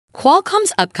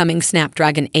Qualcomm's upcoming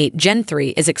Snapdragon 8 Gen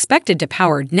 3 is expected to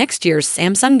power next year's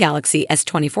Samsung Galaxy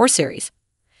S24 series.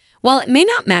 While it may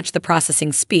not match the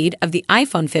processing speed of the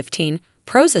iPhone 15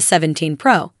 Pro's A17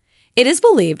 Pro, it is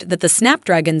believed that the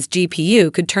Snapdragon's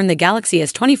GPU could turn the Galaxy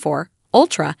S24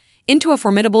 Ultra into a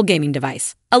formidable gaming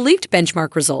device. A leaked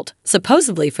benchmark result,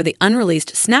 supposedly for the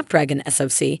unreleased Snapdragon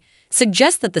SoC,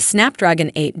 suggests that the Snapdragon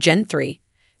 8 Gen 3,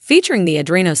 featuring the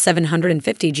Adreno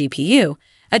 750 GPU,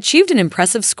 achieved an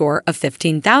impressive score of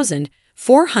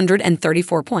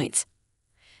 15,434 points.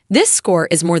 This score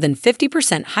is more than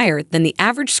 50% higher than the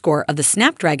average score of the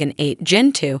Snapdragon 8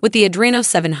 Gen 2 with the Adreno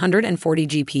 740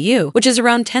 GPU, which is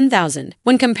around 10,000.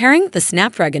 When comparing the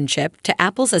Snapdragon chip to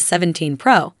Apple's A17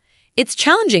 Pro, it's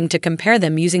challenging to compare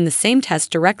them using the same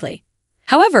test directly.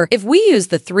 However, if we use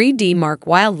the 3D Mark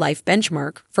Wildlife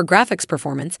benchmark for graphics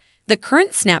performance, the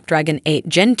current Snapdragon 8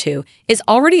 Gen 2 is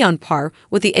already on par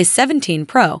with the A17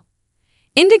 Pro,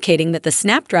 indicating that the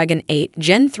Snapdragon 8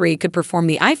 Gen 3 could perform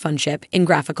the iPhone chip in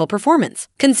graphical performance.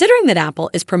 Considering that Apple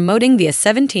is promoting the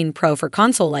A17 Pro for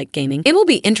console-like gaming, it will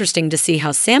be interesting to see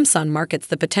how Samsung markets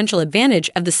the potential advantage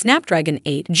of the Snapdragon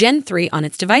 8 Gen 3 on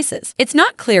its devices. It's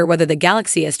not clear whether the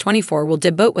Galaxy S24 will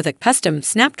debut with a custom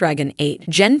Snapdragon 8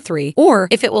 Gen 3 or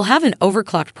if it will have an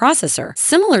overclocked processor,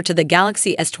 similar to the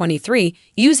Galaxy S23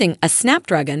 using a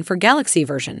Snapdragon for Galaxy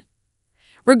version.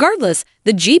 Regardless,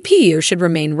 the GPU should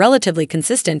remain relatively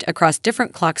consistent across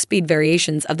different clock speed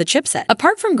variations of the chipset.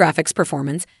 Apart from graphics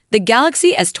performance, the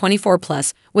Galaxy S24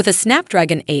 Plus with a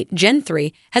Snapdragon 8 Gen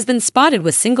 3 has been spotted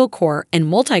with single-core and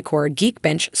multi-core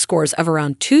Geekbench scores of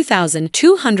around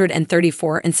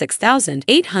 2,234 and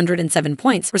 6,807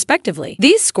 points, respectively.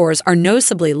 These scores are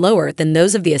noticeably lower than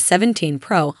those of the A17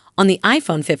 Pro on the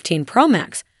iPhone 15 Pro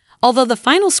Max, although the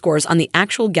final scores on the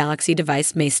actual Galaxy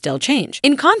device may still change.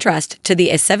 In contrast to the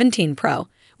A17 Pro,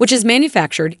 which is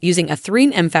manufactured using a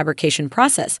 3nm fabrication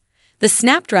process, the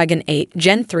Snapdragon 8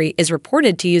 Gen 3 is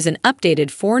reported to use an updated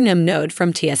 4nm node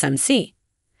from TSMC.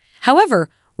 However,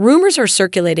 rumors are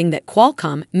circulating that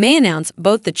Qualcomm may announce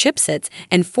both the chipsets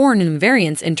and 4nm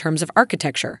variants in terms of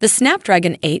architecture. The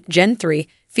Snapdragon 8 Gen 3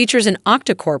 features an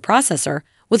octa-core processor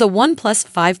with a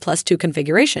 1+5+2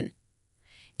 configuration.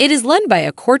 It is led by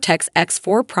a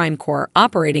Cortex-X4 Prime core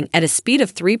operating at a speed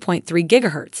of 3.3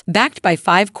 GHz, backed by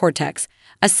 5 Cortex,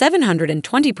 a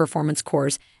 720 performance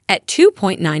cores at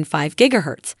 2.95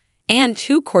 GHz, and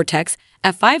 2 Cortex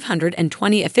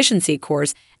F520 efficiency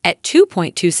cores at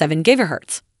 2.27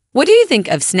 GHz. What do you think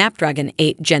of Snapdragon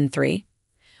 8 Gen 3?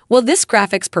 Will this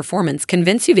graphics performance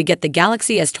convince you to get the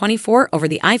Galaxy S24 over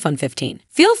the iPhone 15?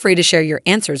 Feel free to share your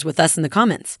answers with us in the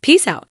comments. Peace out.